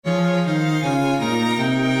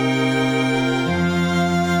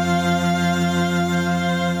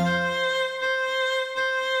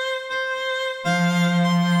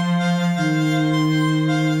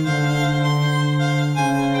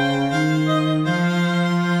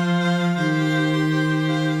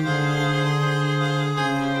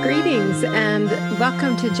Greetings and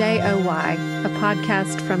welcome to JOY, a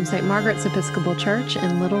podcast from St. Margaret's Episcopal Church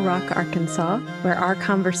in Little Rock, Arkansas, where our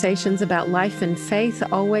conversations about life and faith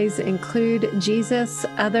always include Jesus,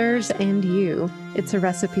 others, and you. It's a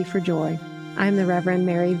recipe for joy. I'm the Reverend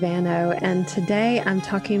Mary Vano, and today I'm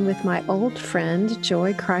talking with my old friend,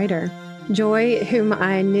 Joy Kreider. Joy, whom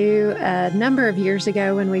I knew a number of years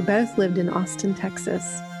ago when we both lived in Austin,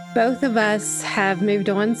 Texas. Both of us have moved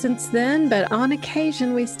on since then, but on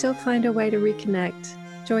occasion we still find a way to reconnect.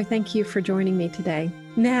 Joy, thank you for joining me today.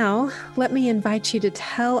 Now, let me invite you to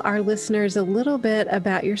tell our listeners a little bit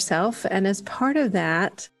about yourself, and as part of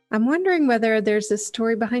that, I'm wondering whether there's a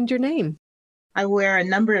story behind your name. I wear a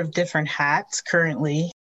number of different hats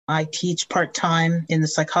currently. I teach part-time in the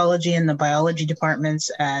psychology and the biology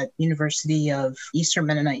departments at University of Eastern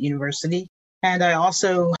Mennonite University. And I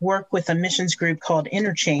also work with a missions group called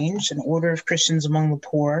Interchange, an order of Christians among the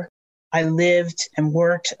poor. I lived and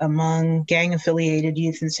worked among gang-affiliated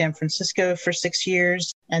youth in San Francisco for 6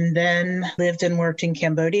 years, and then lived and worked in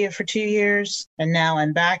Cambodia for 2 years. And now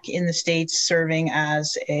I'm back in the States serving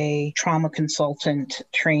as a trauma consultant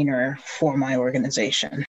trainer for my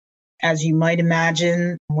organization. As you might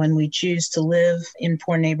imagine, when we choose to live in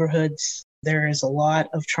poor neighborhoods, there is a lot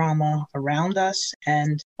of trauma around us,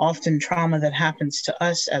 and often trauma that happens to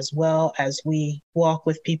us as well as we walk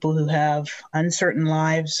with people who have uncertain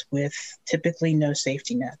lives with typically no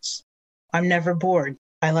safety nets. I'm never bored.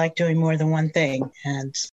 I like doing more than one thing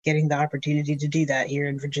and getting the opportunity to do that here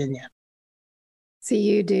in Virginia. So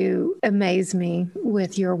you do amaze me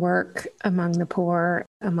with your work among the poor,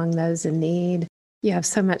 among those in need. You have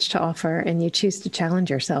so much to offer, and you choose to challenge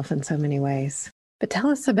yourself in so many ways. But tell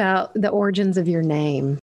us about the origins of your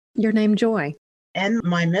name Joy. And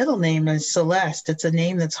my middle name is Celeste. It's a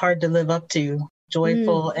name that's hard to live up to,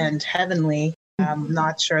 joyful and heavenly. I'm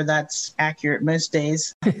not sure that's accurate most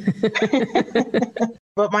days.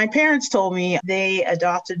 But my parents told me they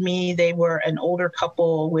adopted me. They were an older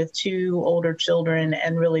couple with 2 older children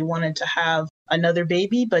and really wanted to have another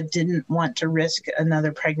baby, but didn't want to risk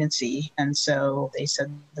another pregnancy. And so they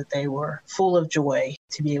said that they were full of joy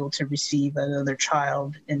to be able to receive another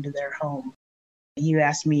child into their home. You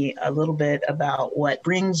asked me a little bit about what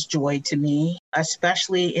brings joy to me,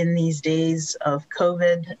 especially in these days of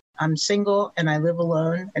COVID. I'm single and I live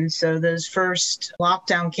alone. And so those first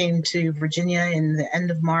lockdown came to Virginia in the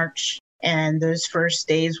end of March. And those first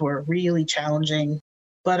days were really challenging.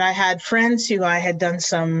 But I had friends who I had done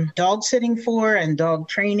some dog sitting for and dog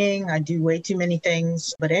training. I do way too many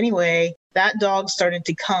things. But anyway, that dog started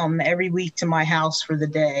to come every week to my house for the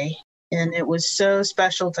day. And it was so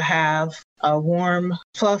special to have a warm,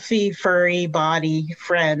 fluffy, furry body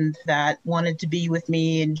friend that wanted to be with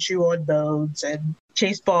me and chew on bones and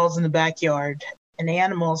chase balls in the backyard. And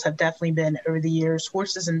animals have definitely been, over the years,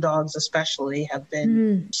 horses and dogs especially, have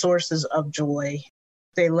been sources of joy.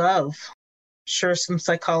 They love. Sure, some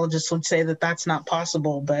psychologists would say that that's not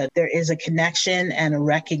possible, but there is a connection and a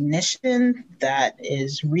recognition that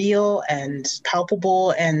is real and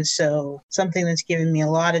palpable. And so something that's given me a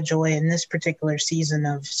lot of joy in this particular season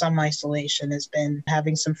of some isolation has been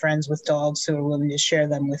having some friends with dogs who are willing to share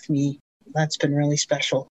them with me. That's been really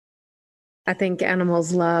special. I think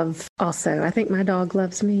animals love also. I think my dog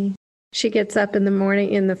loves me. She gets up in the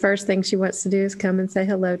morning and the first thing she wants to do is come and say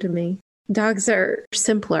hello to me. Dogs are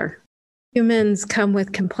simpler. Humans come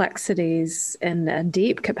with complexities and a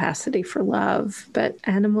deep capacity for love, but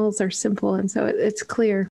animals are simple, and so it's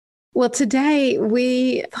clear. Well, today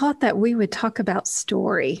we thought that we would talk about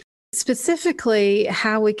story, specifically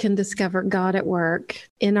how we can discover God at work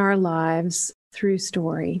in our lives through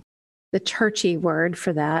story. The churchy word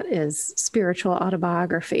for that is spiritual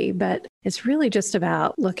autobiography, but it's really just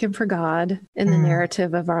about looking for God in the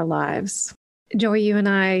narrative of our lives. Joy, you and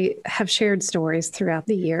I have shared stories throughout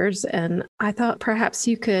the years, and I thought perhaps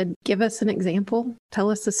you could give us an example. Tell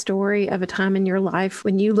us a story of a time in your life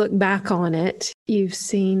when you look back on it, you've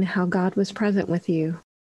seen how God was present with you.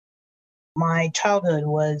 My childhood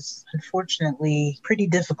was unfortunately pretty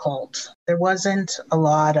difficult. There wasn't a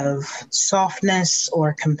lot of softness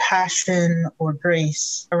or compassion or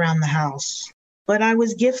grace around the house. But I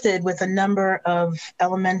was gifted with a number of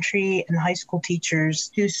elementary and high school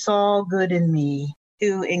teachers who saw good in me,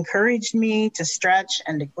 who encouraged me to stretch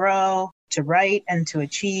and to grow, to write and to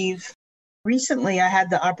achieve. Recently, I had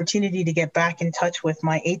the opportunity to get back in touch with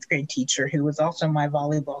my 8th grade teacher, who was also my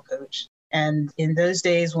volleyball coach. And in those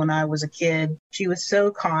days when I was a kid, she was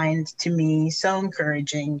so kind to me, so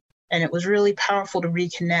encouraging. And it was really powerful to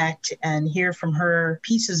reconnect and hear from her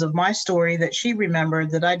pieces of my story that she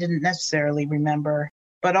remembered that I didn't necessarily remember,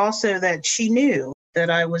 but also that she knew that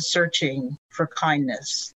I was searching for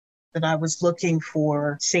kindness. that I was looking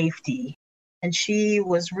for safety. And she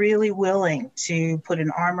was really willing to put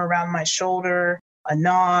an arm around my shoulder, a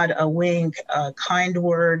nod, a wink, a kind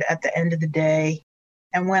word at the end of the day.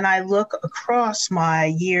 And when I look across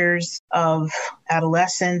my years of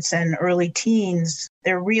adolescence and early teens,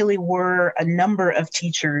 there really were a number of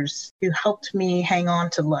teachers who helped me hang on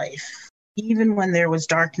to life. Even when there was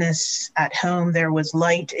darkness at home, there was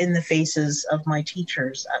light in the faces of my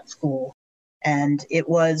teachers at school. And it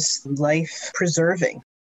was life preserving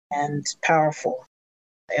and powerful.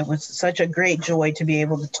 It was such a great joy to be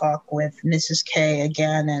able to talk with Mrs. K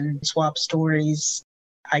again and swap stories.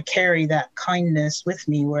 I carry that kindness with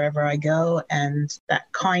me wherever I go, and that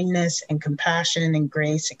kindness and compassion and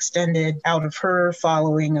grace extended out of her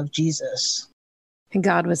following of Jesus. And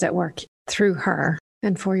God was at work through her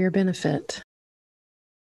and for your benefit.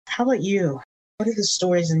 How about you? What are the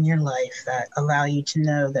stories in your life that allow you to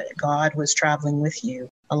know that God was traveling with you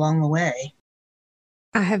along the way?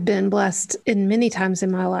 I have been blessed in many times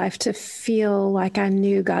in my life to feel like I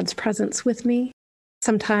knew God's presence with me.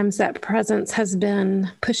 Sometimes that presence has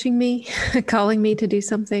been pushing me, calling me to do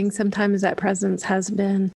something. Sometimes that presence has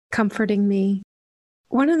been comforting me.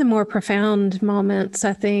 One of the more profound moments,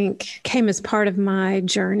 I think, came as part of my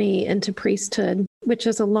journey into priesthood, which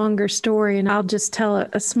is a longer story, and I'll just tell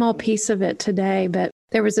a small piece of it today. But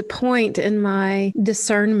there was a point in my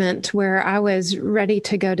discernment where I was ready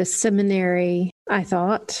to go to seminary, I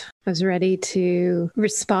thought. I was ready to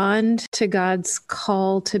respond to God's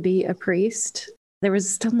call to be a priest. There was a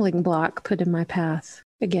stumbling block put in my path.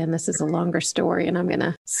 Again, this is a longer story, and I'm going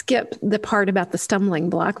to skip the part about the stumbling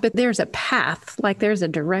block, but there's a path, like there's a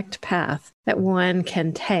direct path that one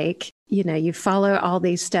can take. You know, you follow all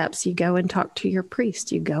these steps. You go and talk to your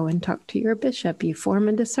priest. You go and talk to your bishop. You form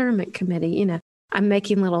a discernment committee. You know, I'm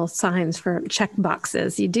making little signs for check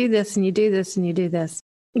boxes. You do this and you do this and you do this.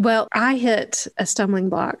 Well, I hit a stumbling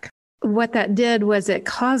block. What that did was it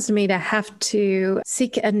caused me to have to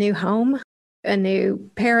seek a new home, a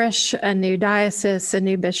new parish, a new diocese, a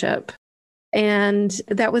new bishop. And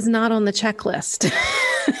that was not on the checklist.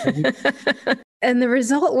 And the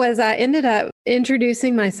result was I ended up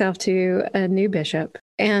introducing myself to a new bishop.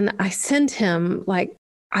 And I sent him, like,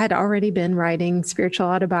 I'd already been writing spiritual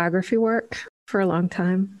autobiography work for a long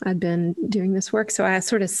time. I'd been doing this work. So I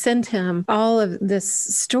sort of sent him all of this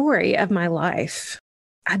story of my life.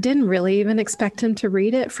 I didn't really even expect him to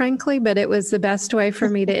read it, frankly, but it was the best way for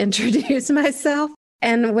me to introduce myself.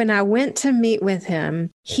 And when I went to meet with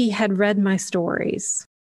him, he had read my stories.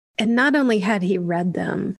 And not only had he read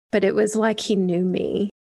them, but it was like he knew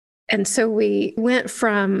me. And so we went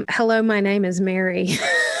from, hello, my name is Mary,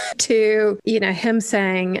 to, him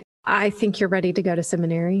saying, I think you're ready to go to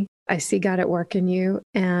seminary. I see God at work in you.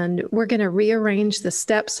 And we're going to rearrange the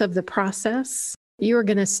steps of the process. You are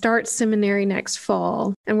going to start seminary next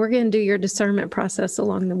fall, and we're going to do your discernment process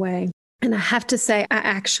along the way. And I have to say, I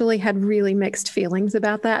actually had really mixed feelings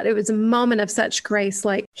about that. It was a moment of such grace.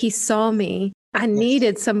 Like, he saw me. I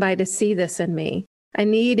needed somebody to see this in me. I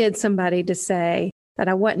needed somebody to say that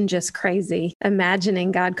I wasn't just crazy,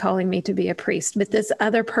 imagining God calling me to be a priest, but this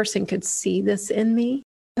other person could see this in me.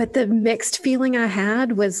 But the mixed feeling I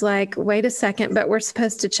had was like, wait a second, but we're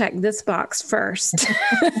supposed to check this box first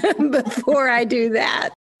before I do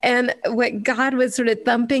that. And what God was sort of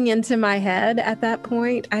thumping into my head at that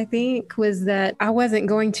point, I think, was that I wasn't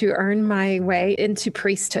going to earn my way into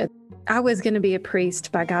priesthood. I was going to be a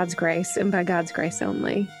priest by God's grace and by God's grace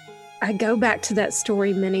only. I go back to that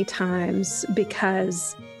story many times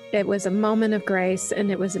because it was a moment of grace,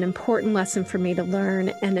 and it was an important lesson for me to learn.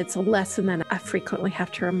 And it's a lesson that I frequently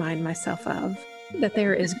have to remind myself of, that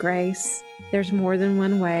there is grace. There's more than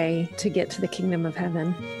one way to get to the kingdom of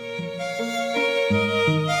heaven.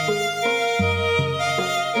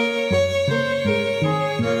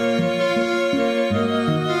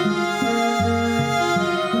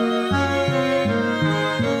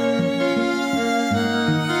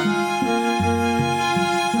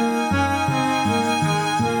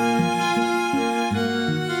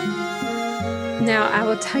 Now, I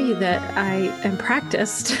will tell you that I am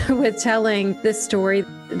practiced with telling this story.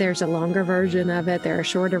 There's a longer version of it. There are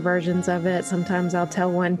shorter versions of it. Sometimes I'll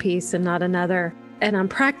tell one piece and not another. And I'm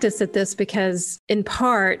practiced at this because, in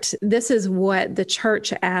part, this is what the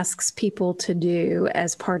church asks people to do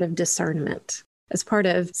as part of discernment. As part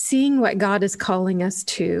of seeing what God is calling us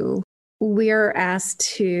to, we're asked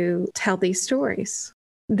to tell these stories.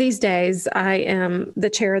 These days, I am the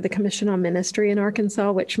chair of the Commission on Ministry in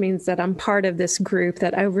Arkansas, which means that I'm part of this group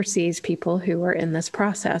that oversees people who are in this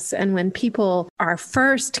process. And when people are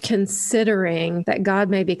first considering that God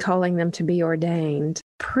may be calling them to be ordained,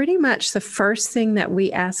 pretty much the first thing that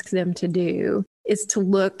we ask them to do is to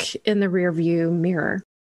look in the rearview mirror.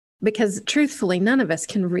 Because truthfully, none of us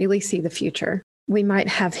can really see the future. We might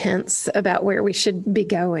have hints about where we should be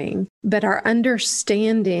going, but our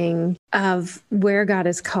understanding of where God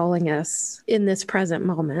is calling us in this present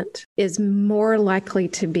moment is more likely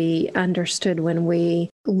to be understood when we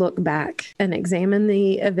look back and examine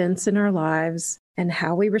the events in our lives and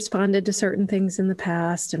how we responded to certain things in the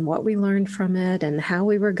past and what we learned from it and how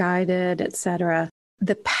we were guided, etc.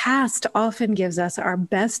 The past often gives us our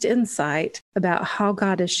best insight about how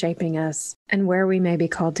God is shaping us and where we may be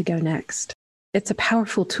called to go next. It's a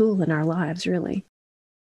powerful tool in our lives, really.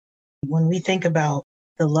 When we think about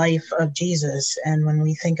the life of Jesus and when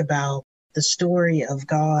we think about the story of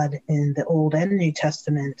God in the Old and New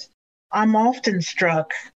Testament, I'm often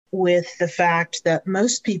struck with the fact that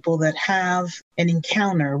most people that have an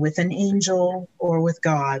encounter with an angel or with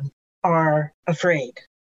God are afraid.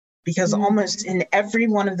 Because almost in every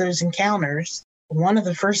one of those encounters, one of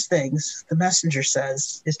the first things the messenger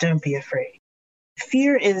says is, don't be afraid.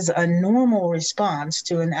 Fear is a normal response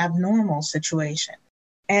to an abnormal situation.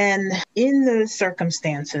 And in those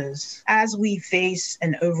circumstances, as we face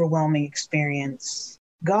an overwhelming experience,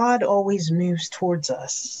 God always moves towards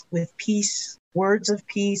us with peace, words of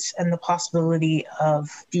peace, and the possibility of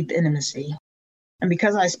deep intimacy. And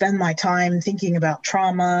because I spend my time thinking about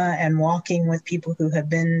trauma and walking with people who have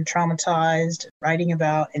been traumatized, writing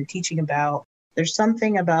about and teaching about, there's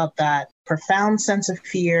something about that profound sense of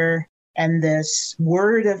fear and this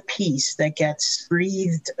word of peace that gets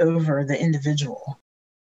breathed over the individual.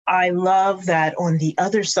 I love that on the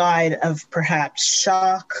other side of perhaps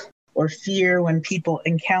shock or fear when people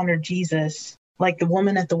encounter Jesus, like the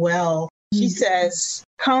woman at the well, she says,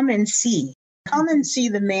 come and see. Come and see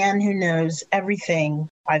the man who knows everything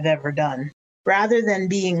I've ever done. Rather than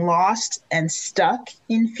being lost and stuck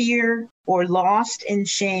in fear or lost in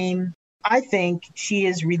shame, I think she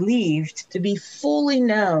is relieved to be fully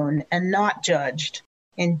known and not judged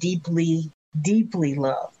and deeply, deeply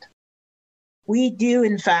loved. We do,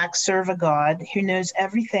 in fact, serve a God who knows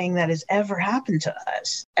everything that has ever happened to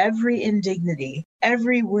us, every indignity,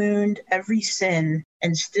 every wound, every sin,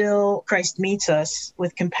 and still Christ meets us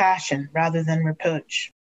with compassion rather than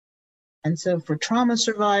reproach. And so for trauma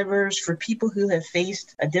survivors, for people who have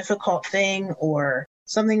faced a difficult thing, or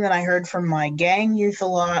something that I heard from my gang youth a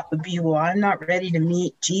lot would be, well, I'm not ready to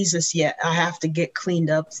meet Jesus yet. I have to get cleaned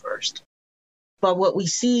up first. But what we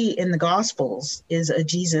see in the Gospels is a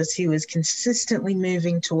Jesus who is consistently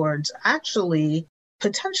moving towards actually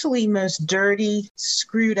potentially most dirty,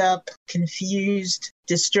 screwed up, confused,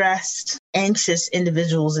 distressed, anxious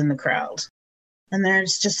individuals in the crowd. And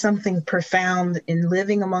there's just something profound in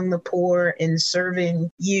living among the poor, in serving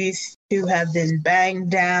youth who have been banged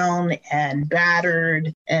down and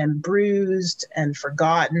battered and bruised and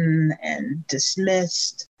forgotten and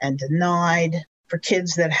dismissed and denied. For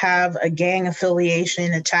kids that have a gang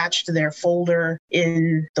affiliation attached to their folder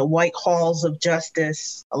in the white halls of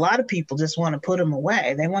justice, a lot of people just want to put them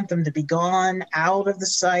away. They want them to be gone, out of the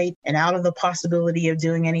sight, and out of the possibility of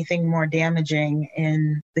doing anything more damaging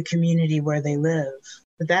in the community where they live.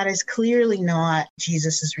 But that is clearly not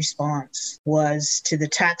Jesus's response, was to the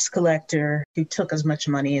tax collector who took as much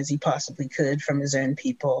money as he possibly could from his own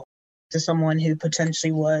people, to someone who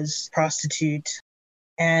potentially was a prostitute.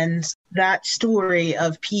 And that story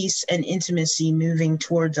of peace and intimacy moving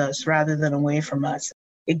towards us rather than away from us,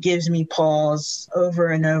 it gives me pause over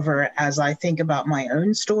and over as I think about my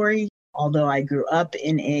own story. Although I grew up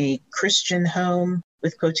in a Christian home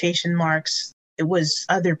with quotation marks, it was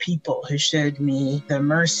other people who showed me the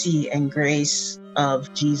mercy and grace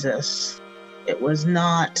of Jesus. It was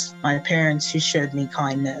not my parents who showed me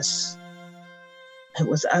kindness. It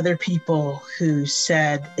was other people who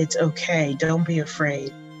said, it's okay, don't be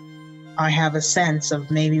afraid. I have a sense of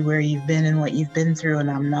maybe where you've been and what you've been through, and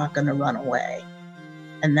I'm not going to run away.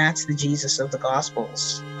 And that's the Jesus of the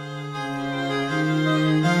Gospels.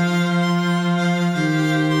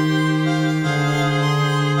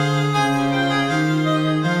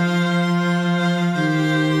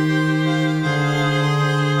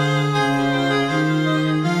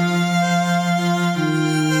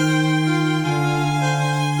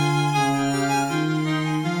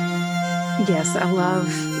 Yes, I love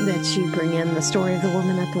that you bring in the story of the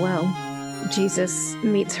woman at the well. Jesus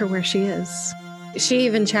meets her where she is. She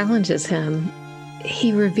even challenges him.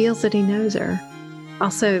 He reveals that he knows her.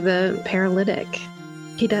 Also, the paralytic.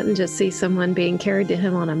 He doesn't just see someone being carried to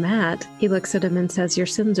him on a mat. He looks at him and says, your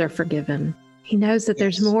sins are forgiven. He knows that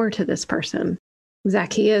there's more to this person.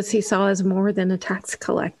 Zacchaeus, he saw as more than a tax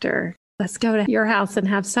collector. Let's go to your house and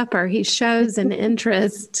have supper. He shows an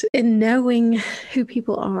interest in knowing who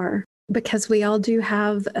people are, because we all do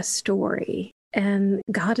have a story, and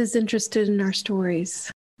God is interested in our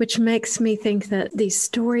stories, which makes me think that these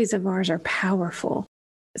stories of ours are powerful.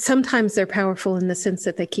 Sometimes they're powerful in the sense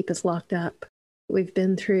that they keep us locked up. We've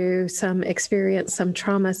been through some experience, some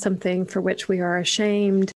trauma, something for which we are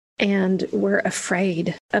ashamed, and we're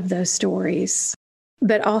afraid of those stories.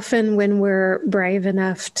 But often when we're brave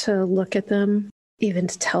enough to look at them, even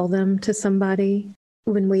to tell them to somebody,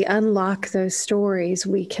 when we unlock those stories,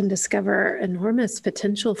 we can discover enormous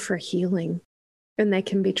potential for healing, and they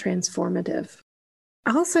can be transformative.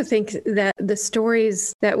 I also think that the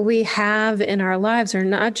stories that we have in our lives are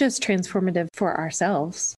not just transformative for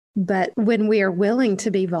ourselves, but when we are willing to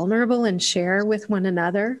be vulnerable and share with one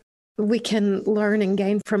another, we can learn and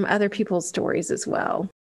gain from other people's stories as well.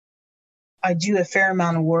 I do a fair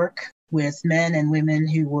amount of work with men and women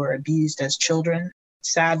who were abused as children.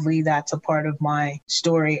 Sadly, that's a part of my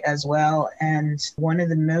story as well. And one of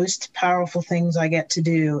the most powerful things I get to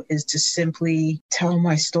do is to simply tell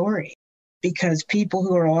my story, because people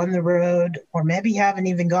who are on the road, or maybe haven't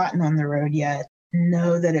even gotten on the road yet,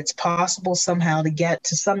 know that it's possible somehow to get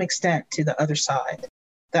to some extent to the other side.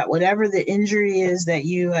 That whatever the injury is that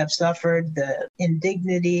you have suffered, the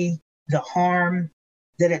indignity, the harm,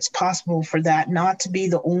 that it's possible for that not to be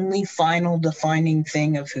the only final defining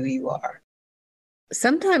thing of who you are.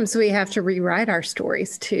 Sometimes we have to rewrite our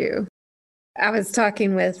stories too. I was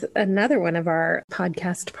talking with another one of our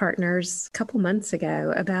podcast partners a couple months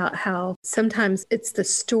ago about how sometimes it's the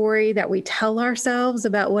story that we tell ourselves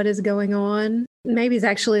about what is going on. Maybe it's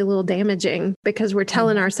actually a little damaging because we're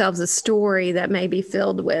telling ourselves a story that may be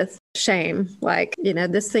filled with shame. Like,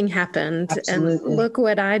 this thing happened. Absolutely. And look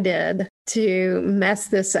what I did to mess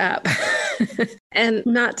this up. And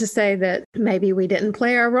not to say that maybe we didn't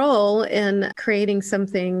play our role in creating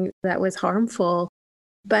something that was harmful,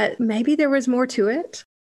 but maybe there was more to it.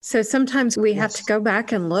 So sometimes we have to go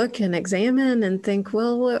back and look and examine and think,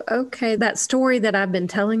 well, okay, that story that I've been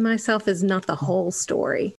telling myself is not the whole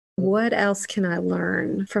story. What else can I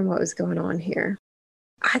learn from what was going on here?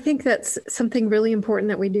 I think that's something really important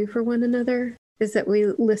that we do for one another, is that we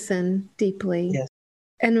listen deeply. Yes.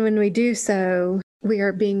 And when we do so, we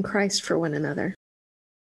are being Christ for one another.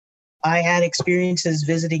 I had experiences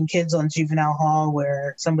visiting kids on juvenile hall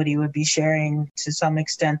where somebody would be sharing to some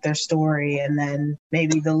extent their story, and then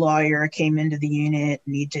maybe the lawyer came into the unit,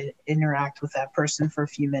 need to interact with that person for a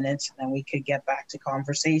few minutes, and then we could get back to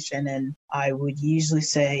conversation. And I would usually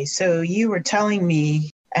say, so you were telling me,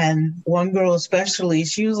 and one girl especially,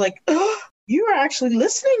 she was like, oh, you were actually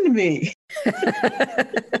listening to me.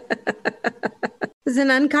 It's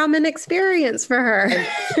an uncommon experience for her.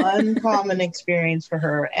 An uncommon experience for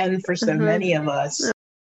her, and for so many of us.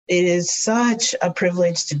 It is such a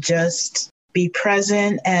privilege to just be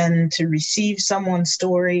present and to receive someone's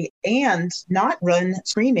story and not run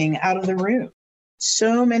screaming out of the room.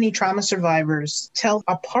 So many trauma survivors tell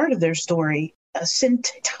a part of their story, a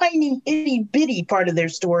tiny, itty bitty part of their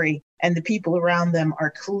story, and the people around them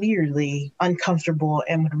are clearly uncomfortable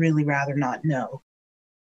and would really rather not know.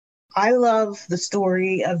 I love the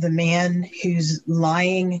story of the man who's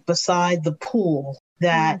lying beside the pool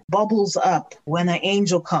that bubbles up when an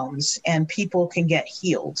angel comes and people can get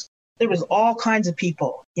healed. There was all kinds of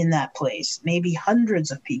people in that place, maybe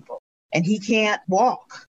hundreds of people, and he can't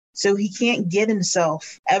walk. So he can't get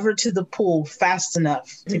himself ever to the pool fast enough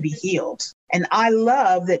to be healed. And I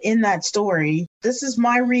love that in that story, this is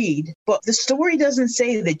my read, but the story doesn't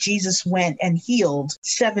say that Jesus went and healed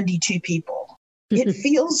 72 people. It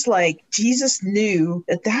feels like Jesus knew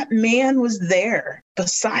that that man was there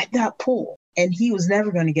beside that pool, and he was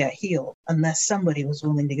never going to get healed unless somebody was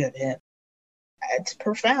willing to go to him. It's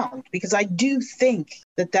profound, because I do think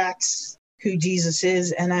that that's who Jesus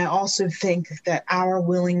is. And I also think that our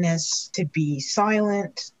willingness to be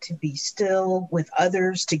silent, to be still with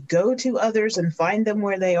others, to go to others and find them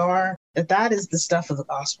where they are, that is the stuff of the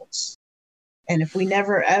Gospels. And if we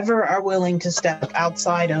never, ever are willing to step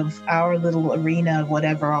outside of our little arena of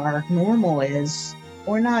whatever our normal is,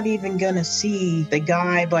 we're not even going to see the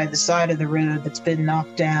guy by the side of the road that's been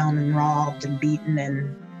knocked down and robbed and beaten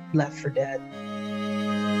and left for dead.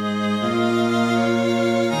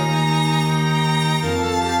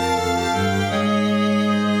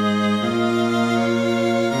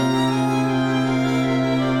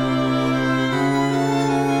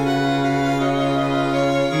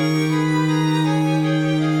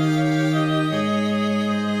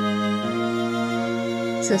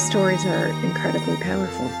 So stories are incredibly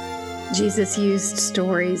powerful. Jesus used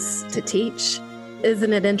stories to teach.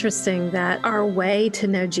 Isn't it interesting that our way to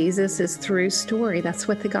know Jesus is through story? That's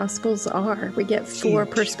what the Gospels are. We get 4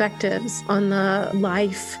 perspectives on the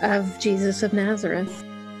life of Jesus of Nazareth.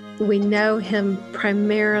 We know him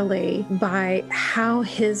primarily by how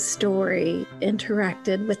his story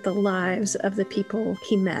interacted with the lives of the people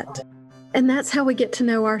he met. And that's how we get to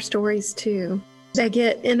know our stories too. They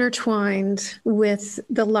get intertwined with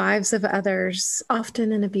the lives of others,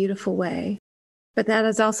 often in a beautiful way. But that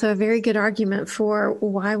is also a very good argument for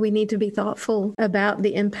why we need to be thoughtful about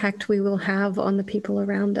the impact we will have on the people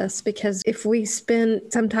around us. Because if we spend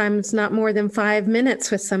sometimes not more than 5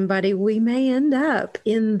 minutes with somebody, we may end up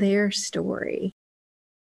in their story.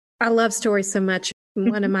 I love stories so much.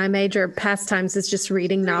 One of my major pastimes is just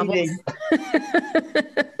reading novels.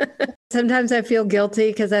 Sometimes I feel guilty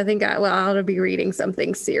because I think I ought to be reading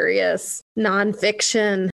something serious,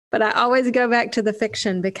 nonfiction. But I always go back to the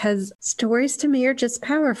fiction because stories to me are just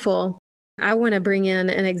powerful. I want to bring in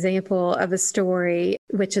an example of a story,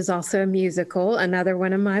 which is also a musical, another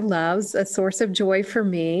one of my loves, a source of joy for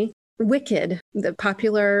me. Wicked, the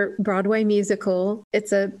popular Broadway musical.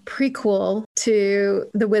 It's a prequel to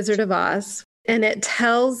The Wizard of Oz. And it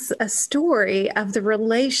tells a story of the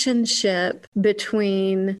relationship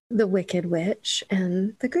between the Wicked Witch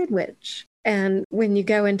and the Good Witch. And when you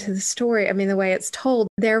go into the story, I mean, the way it's told,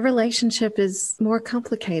 their relationship is more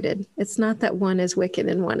complicated. It's not that one is wicked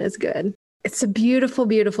and one is good. It's a beautiful,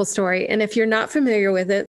 beautiful story. And if you're not familiar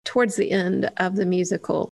with it, towards the end of the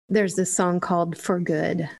musical, there's this song called For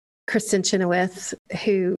Good. Kristen Chenoweth,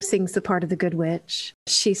 who sings the part of the Good Witch,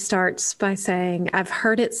 she starts by saying, I've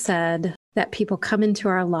heard it said that people come into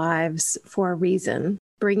our lives for a reason,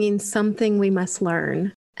 bringing something we must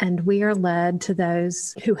learn. And we are led to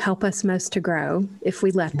those who help us most to grow if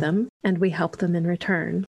we let them, and we help them in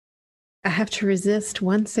return. I have to resist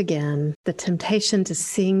once again the temptation to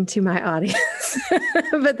sing to my audience.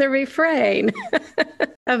 But the refrain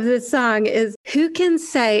of this song is, who can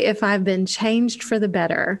say if I've been changed for the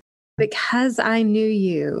better? Because I knew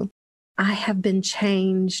you, I have been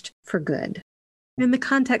changed for good. In the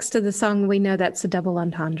context of the song, we know that's a double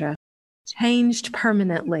entendre. Changed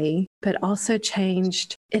permanently, but also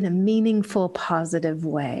changed in a meaningful, positive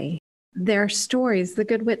way. There are stories, the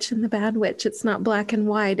Good Witch and the Bad Witch. It's not black and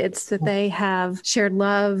white. It's that they have shared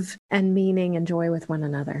love and meaning and joy with one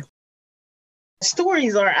another.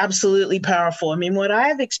 Stories are absolutely powerful. I mean, what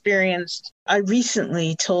I've experienced, I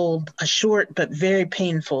recently told a short but very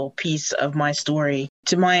painful piece of my story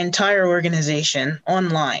to my entire organization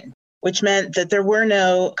online, which meant that there were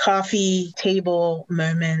no coffee table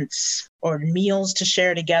moments or meals to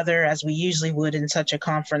share together as we usually would in such a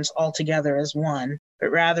conference all together as one. But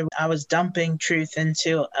rather, I was dumping truth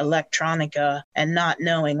into electronica and not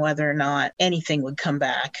knowing whether or not anything would come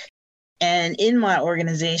back. And in my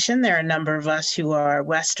organization, there are a number of us who are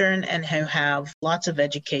Western and who have lots of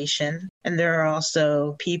education. And there are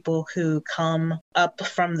also people who come up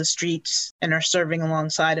from the streets and are serving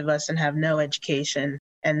alongside of us and have no education.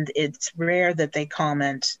 And it's rare that they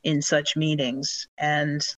comment in such meetings.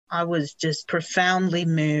 And I was just profoundly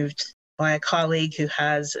moved by a colleague who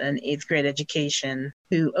has an 8th grade education,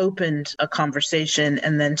 who opened a conversation,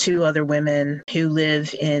 and then 2 other women who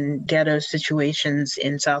live in ghetto situations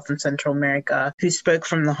in South and Central America, who spoke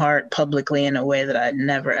from the heart publicly in a way that I'd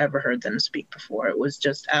never, ever heard them speak before. It was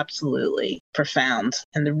just absolutely profound,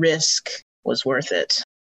 and the risk was worth it.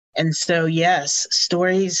 And so, yes,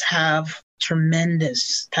 stories have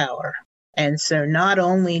tremendous power. And so not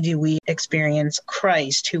only do we experience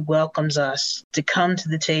Christ who welcomes us to come to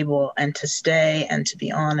the table and to stay and to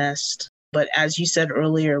be honest, but as you said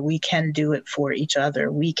earlier, we can do it for each other.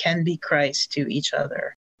 We can be Christ to each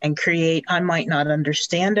other and create. I might not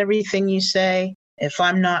understand everything you say. If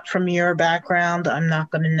I'm not from your background, I'm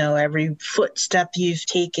not going to know every footstep you've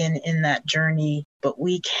taken in that journey, but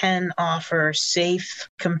we can offer safe,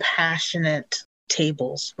 compassionate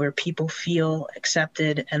tables where people feel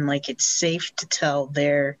accepted and like it's safe to tell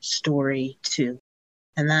their story too.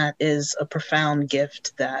 And that is a profound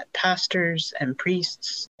gift that pastors and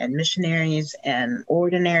priests and missionaries and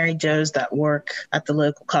ordinary Joes that work at the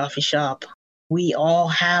local coffee shop, we all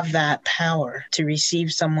have that power to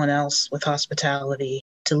receive someone else with hospitality,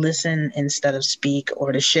 to listen instead of speak,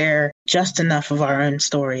 or to share just enough of our own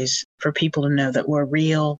stories for people to know that we're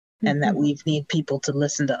real and that we need people to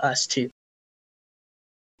listen to us too.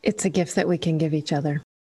 It's a gift that we can give each other.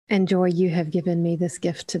 And Joy, you have given me this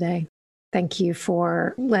gift today. Thank you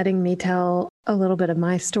for letting me tell a little bit of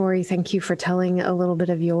my story. Thank you for telling a little bit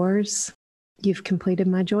of yours. You've completed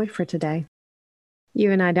my joy for today.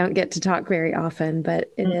 You and I don't get to talk very often,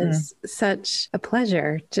 but it is such a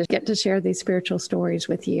pleasure to get to share these spiritual stories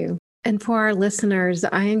with you. And for our listeners,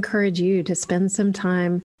 I encourage you to spend some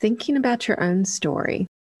time thinking about your own story.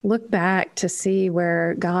 Look back to see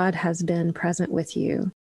where God has been present with you,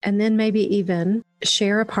 and then maybe even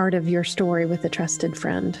share a part of your story with a trusted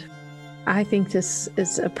friend. I think this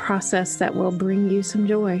is a process that will bring you some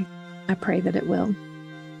joy. I pray that it will.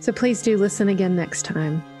 So please do listen again next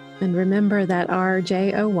time. And remember that our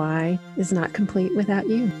JOY is not complete without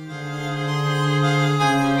you.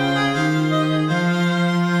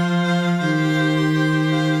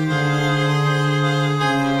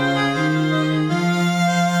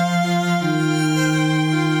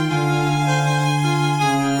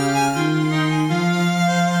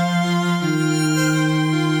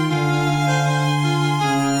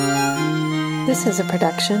 This is a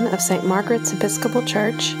production of St. Margaret's Episcopal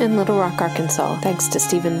Church in Little Rock, Arkansas. Thanks to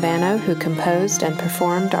Stephen Vano, who composed and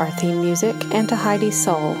performed our theme music, and to Heidi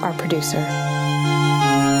Soul, our producer.